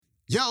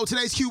Yo,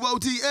 today's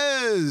QOD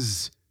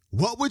is,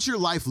 what would your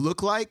life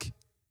look like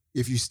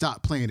if you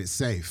stopped playing it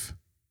safe?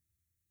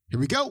 Here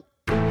we go.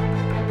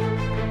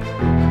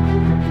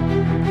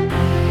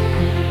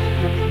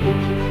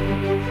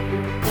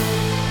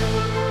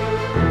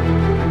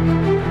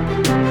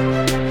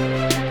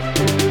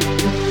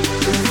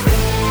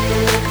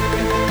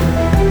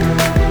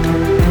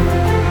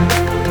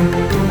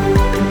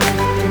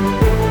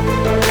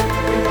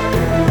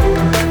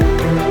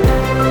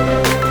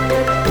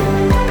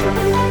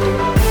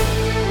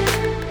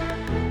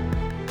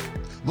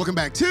 Welcome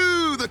back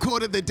to the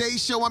Quote of the Day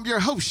Show. I'm your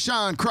host,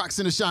 Sean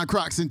Croxton of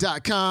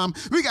SeanCroxton.com.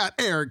 We got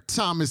Eric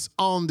Thomas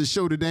on the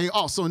show today,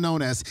 also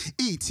known as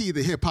E.T.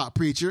 the Hip Hop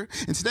Preacher.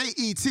 And today,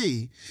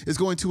 E.T. is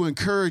going to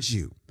encourage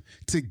you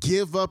to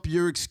give up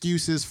your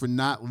excuses for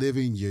not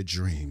living your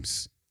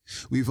dreams.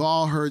 We've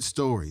all heard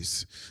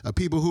stories of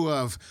people who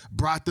have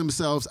brought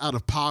themselves out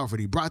of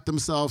poverty, brought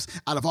themselves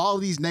out of all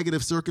of these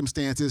negative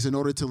circumstances in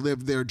order to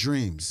live their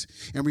dreams.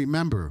 And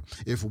remember,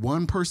 if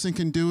one person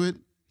can do it,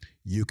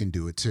 you can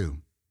do it too.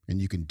 And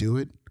you can do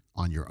it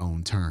on your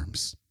own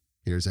terms.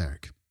 Here's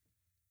Eric.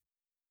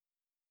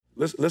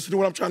 Listen to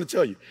what I'm trying to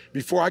tell you.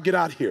 Before I get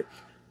out of here,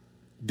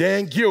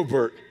 Dan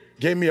Gilbert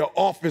gave me an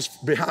office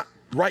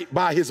right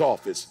by his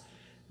office.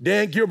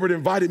 Dan Gilbert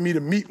invited me to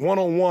meet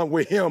one-on-one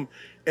with him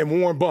and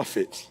Warren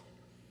Buffett.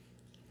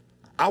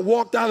 I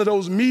walked out of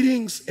those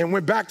meetings and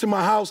went back to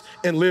my house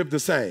and lived the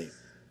same.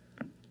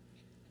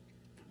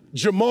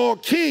 Jamal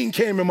King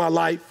came in my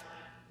life,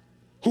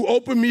 who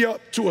opened me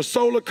up to a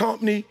solar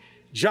company,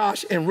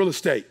 Josh, and real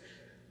estate.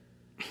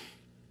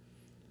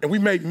 And we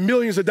made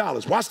millions of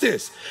dollars. Watch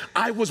this.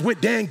 I was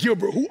with Dan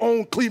Gilbert, who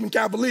owned Cleveland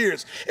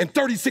Cavaliers and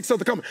 36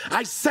 other companies.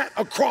 I sat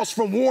across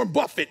from Warren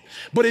Buffett,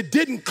 but it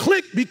didn't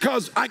click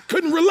because I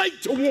couldn't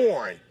relate to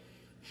Warren.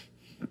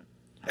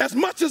 As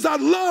much as I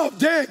love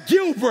Dan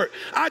Gilbert,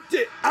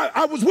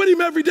 I was with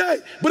him every day,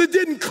 but it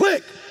didn't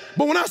click.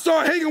 But when I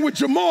started hanging with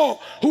Jamal,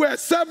 who had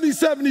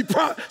 77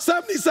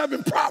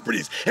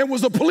 properties and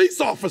was a police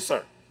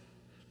officer.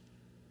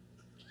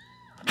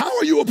 How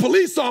are you a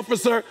police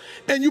officer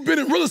and you've been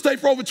in real estate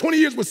for over 20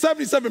 years with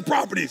 77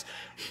 properties,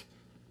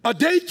 a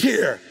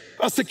daycare,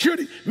 a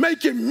security,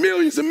 making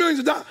millions and millions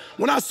of dollars?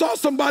 When I saw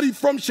somebody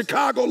from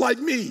Chicago like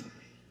me,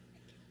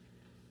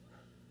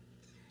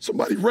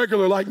 somebody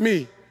regular like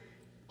me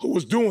who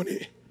was doing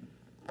it,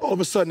 all of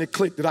a sudden it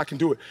clicked that I can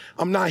do it.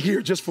 I'm not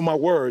here just for my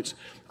words.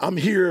 I'm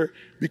here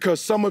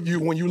because some of you,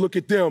 when you look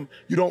at them,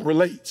 you don't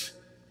relate.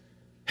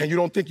 And you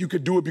don't think you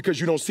could do it because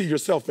you don't see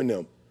yourself in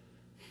them.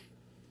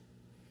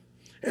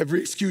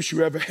 Every excuse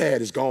you ever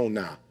had is gone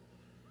now.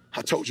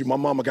 I told you my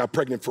mama got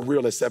pregnant for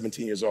real at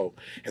 17 years old.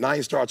 And I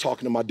ain't started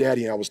talking to my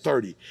daddy until I was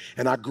 30.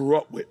 And I grew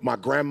up with my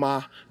grandma,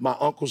 my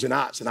uncles and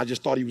aunts, and I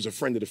just thought he was a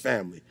friend of the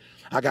family.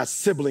 I got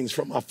siblings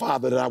from my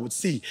father that I would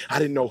see. I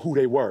didn't know who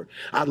they were.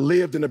 I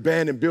lived in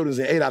abandoned buildings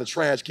and ate out of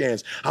trash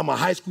cans. I'm a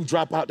high school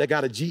dropout that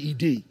got a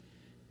GED.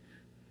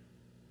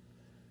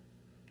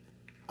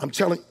 I'm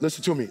telling,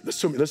 listen to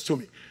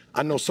me.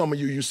 I know some of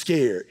you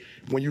scared.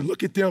 When you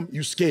look at them,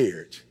 you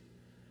scared.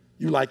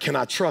 You like, can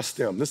I trust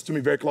them? Listen to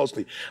me very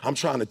closely. I'm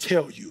trying to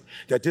tell you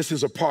that this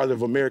is a part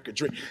of American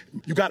dream.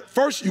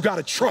 First, you got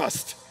to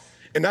trust.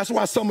 And that's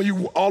why some of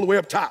you all the way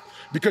up top,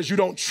 because you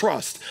don't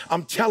trust.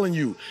 I'm telling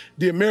you,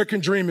 the American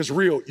dream is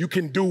real. You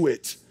can do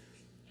it.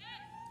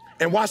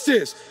 And watch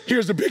this.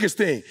 Here's the biggest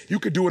thing. You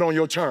can do it on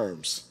your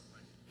terms.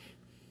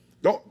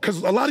 Because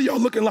a lot of y'all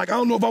looking like, I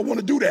don't know if I want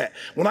to do that.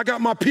 When I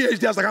got my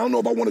PhD, I was like, I don't know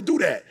if I want to do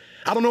that.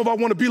 I don't know if I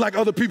want to be like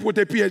other people with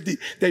their PhD.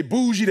 They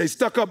bougie, they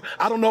stuck up.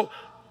 I don't know.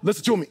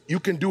 Listen to me.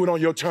 You can do it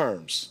on your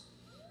terms.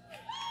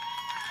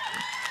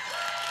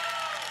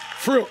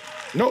 For real.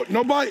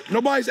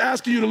 Nobody's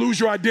asking you to lose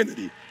your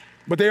identity,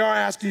 but they are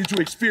asking you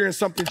to experience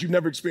something you've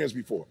never experienced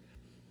before.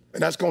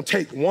 And that's going to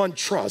take one,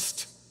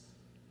 trust.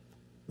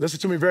 Listen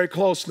to me very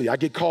closely. I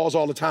get calls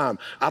all the time.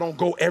 I don't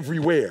go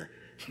everywhere.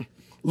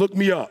 Look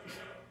me up.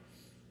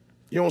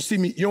 You don't see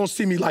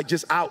me like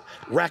just out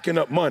racking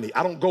up money.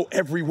 I don't go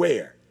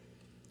everywhere.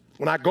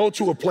 When I go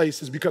to a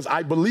place, it's because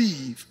I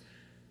believe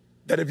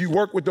that if you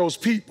work with those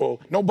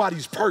people,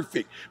 nobody's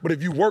perfect, but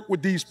if you work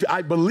with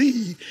I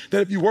believe that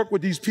if you work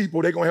with these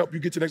people, they're gonna help you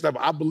get to the next level.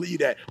 I believe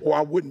that, or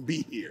I wouldn't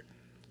be here.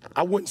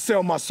 I wouldn't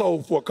sell my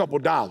soul for a couple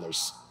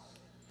dollars.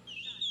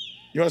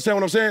 You understand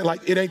what I'm saying?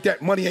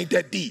 Like, money ain't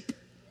that deep.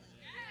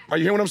 Are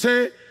you hearing what I'm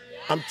saying?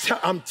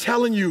 I'm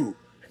telling you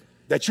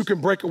that you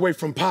can break away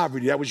from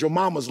poverty. That was your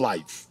mama's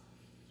life.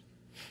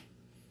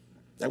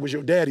 That was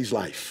your daddy's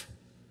life.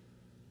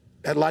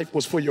 That life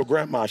was for your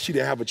grandma. She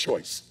didn't have a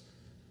choice.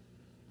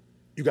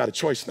 You got a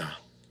choice now.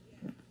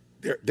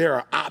 There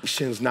are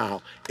options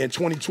now in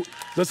 2020.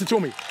 Listen to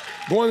me.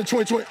 Going into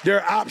 2020,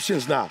 there are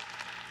options now.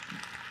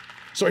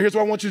 So here's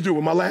what I want you to do.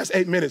 With my last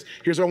 8 minutes,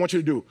 here's what I want you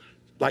to do.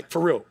 Like,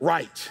 for real,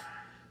 write.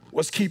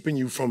 What's keeping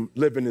you from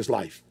living this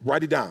life?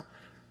 Write it down.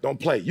 Don't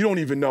play. You don't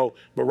even know,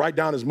 but write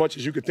down as much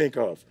as you can think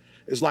of.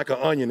 It's like an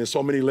onion. There's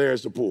so many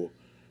layers to pull.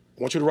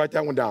 I want you to write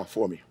that one down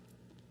for me.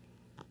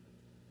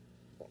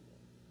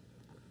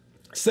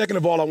 Second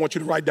of all, I want you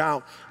to write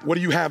down, what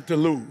do you have to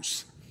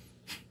lose?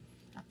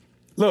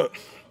 Look,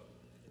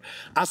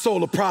 I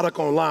sold a product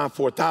online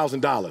for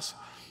 $1,000.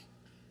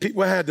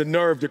 People had the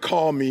nerve to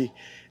call me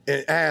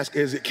and ask,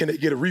 can they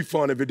get a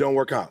refund if it don't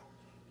work out?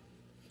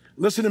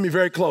 Listen to me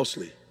very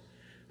closely.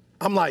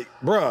 I'm like,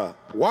 bruh,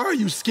 why are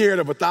you scared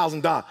of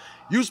 $1,000?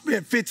 You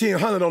spent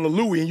 $1,500 on a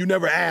Louis and you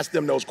never asked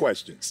them those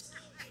questions.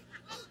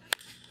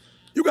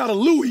 You got a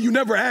Louis, you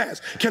never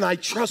asked, can I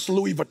trust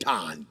Louis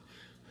Vuitton?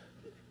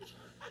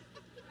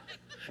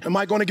 Am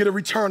I gonna get a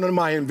return on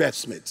my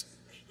investment?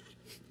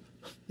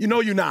 You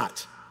know you're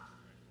not.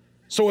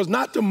 So it's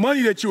not the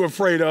money that you're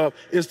afraid of,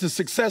 it's the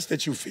success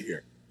that you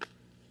fear.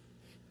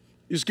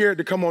 You're scared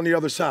to come on the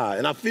other side,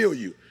 and I feel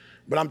you,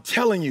 but I'm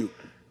telling you,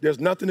 there's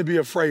nothing to be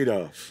afraid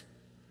of.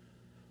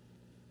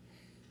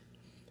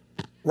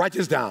 Write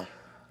this down.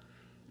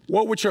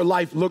 What would your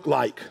life look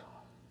like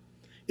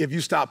if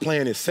you stopped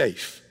playing it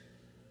safe?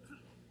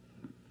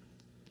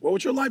 What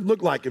would your life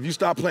look like if you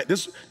stopped playing?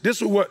 This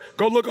is what,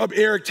 go look up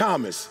Eric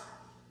Thomas.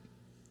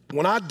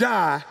 When I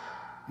die,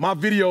 my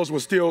videos will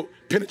still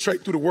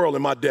penetrate through the world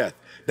in my death.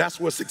 That's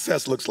what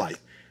success looks like.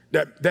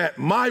 That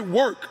my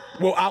work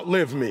will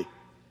outlive me.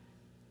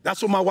 That's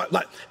what my wife,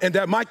 like, and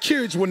that my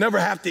kids will never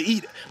have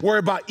to worry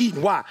about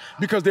eating. Why?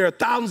 Because there are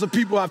thousands of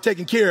people I've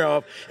taken care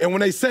of, and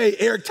when they say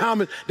Eric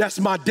Thomas, that's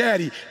my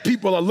daddy,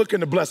 people are looking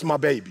to bless my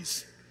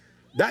babies.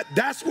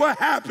 That's what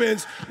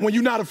happens when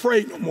you're not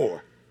afraid no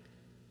more.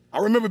 I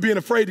remember being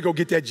afraid to go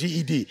get that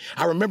GED.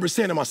 I remember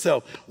saying to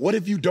myself, what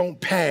if you don't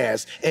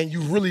pass and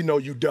you really know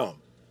you're dumb?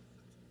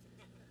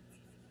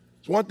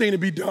 It's one thing to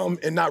be dumb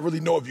and not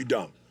really know if you're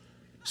dumb.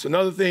 It's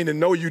another thing to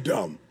know you're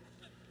dumb.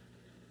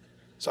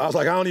 So I was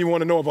like, I don't even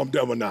want to know if I'm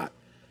dumb or not.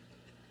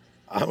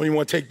 I don't even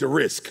want to take the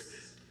risk.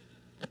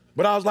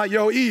 But I was like,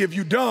 yo, E, if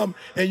you dumb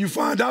and you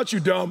find out you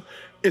dumb,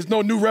 it's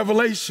no new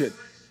revelation.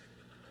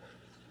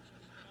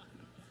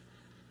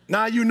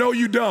 Now you know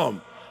you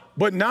dumb,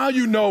 but now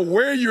you know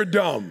where you're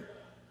dumb.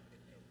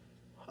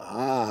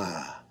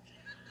 I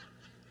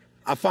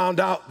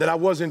found out that I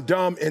wasn't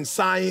dumb in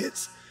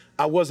science.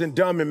 I wasn't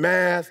dumb in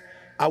math.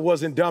 I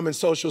wasn't dumb in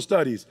social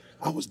studies.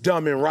 I was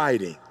dumb in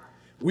writing.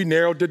 We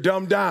narrowed the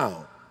dumb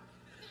down.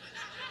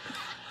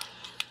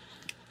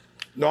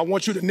 No, I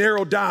want you to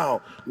narrow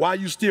down why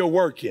you still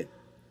working.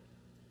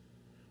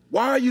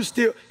 Why are you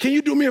still, can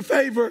you do me a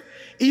favor?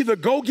 Either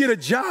go get a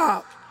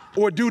job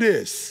or do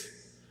this,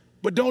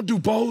 but don't do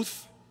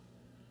both.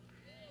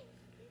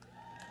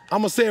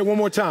 I'm gonna say it one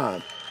more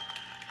time.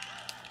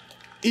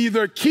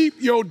 Either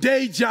keep your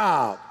day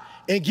job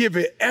and give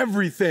it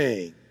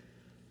everything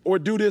or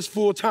do this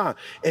full time.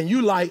 And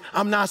you like,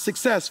 I'm not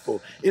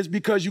successful. It's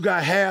because you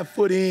got half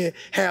foot in,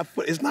 half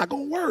foot, it's not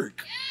gonna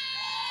work.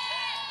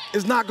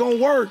 It's not gonna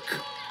work.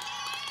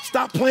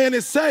 Stop playing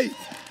it safe.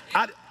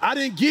 I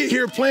didn't get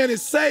here playing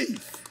it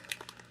safe.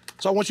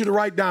 So I want you to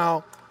write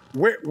down,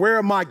 where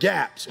are my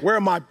gaps? Where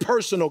are my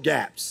personal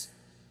gaps?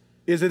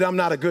 Is it I'm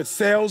not a good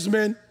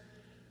salesman?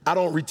 I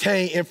don't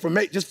retain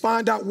information. Just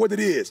find out what it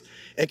is.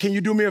 And can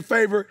you do me a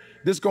favor?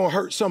 This is gonna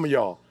hurt some of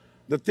y'all.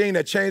 The thing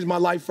that changed my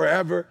life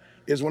forever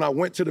is when I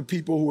went to the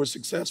people who were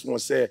successful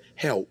and said,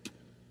 help.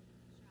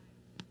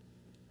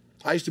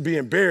 I used to be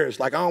embarrassed.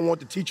 Like, I don't want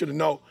the teacher to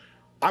know.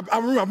 I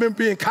remember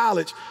being in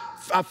college,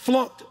 I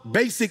flunked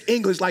basic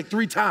English like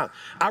 3 times.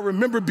 I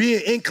remember being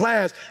in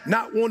class,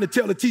 not wanting to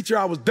tell the teacher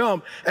I was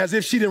dumb as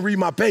if she didn't read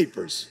my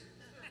papers.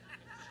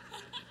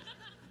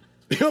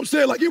 You know what I'm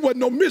saying? Like, it wasn't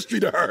no mystery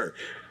to her.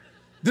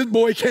 This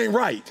boy can't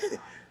write.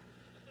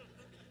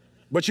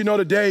 But you know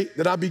the day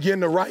that I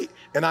began to write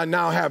and I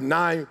now have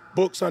 9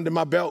 books under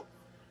my belt?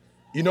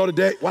 You know the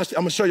day, watch this,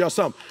 I'm gonna show y'all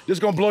something. This is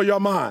gonna blow your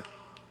mind.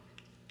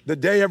 The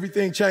day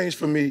everything changed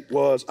for me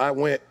was I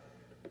went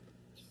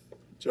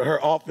to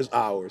her office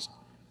hours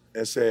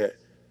and said,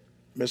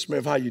 Ms.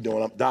 Smith, how you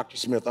doing? I'm Dr.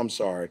 Smith, I'm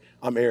sorry.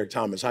 I'm Eric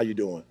Thomas, how you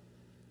doing?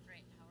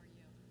 Great, how are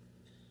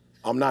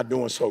you? I'm not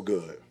doing so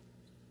good.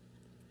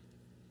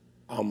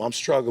 I'm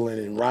struggling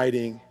in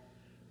writing,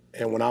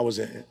 and when I was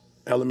in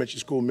elementary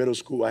school, middle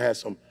school, I had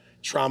some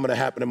trauma that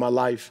happened in my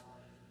life.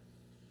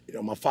 You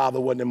know, my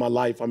father wasn't in my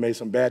life. I made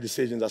some bad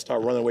decisions. I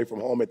started running away from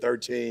home at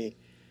 13,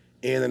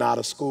 in and out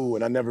of school,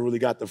 and I never really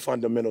got the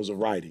fundamentals of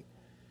writing.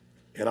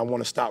 And I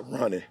want to stop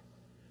running,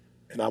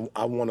 and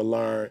I want to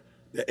learn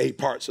the 8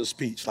 parts of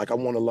speech. Like, I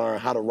want to learn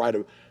how to write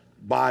a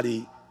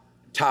body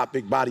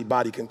topic,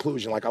 body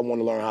conclusion. Like, I want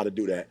to learn how to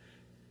do that.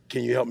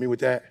 Can you help me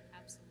with that?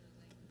 Absolutely.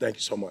 Thank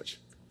you so much.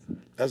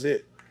 That's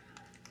it.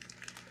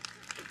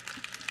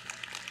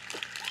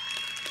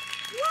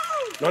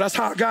 No, that's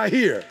how I got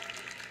here.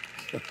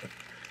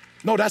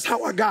 No, that's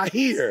how I got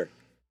here.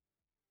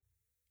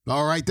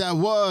 All right, that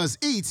was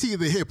E.T.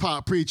 the Hip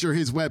Hop Preacher.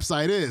 His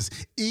website is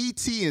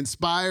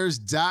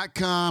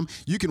etinspires.com.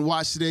 You can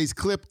watch today's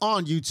clip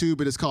on YouTube.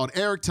 It is called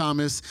Eric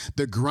Thomas,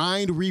 The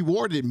Grind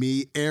Rewarded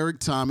Me, Eric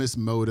Thomas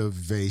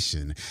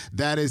Motivation.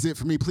 That is it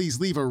for me.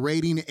 Please leave a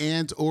rating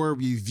and or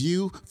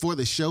review for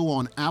the show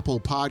on Apple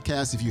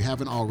Podcasts. If you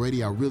haven't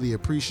already, I really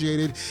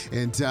appreciate it.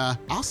 And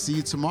I'll see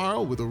you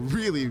tomorrow with a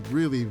really,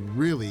 really,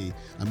 really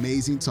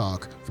amazing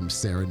talk from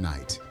Sarah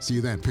Knight. See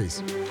you then.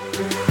 Peace.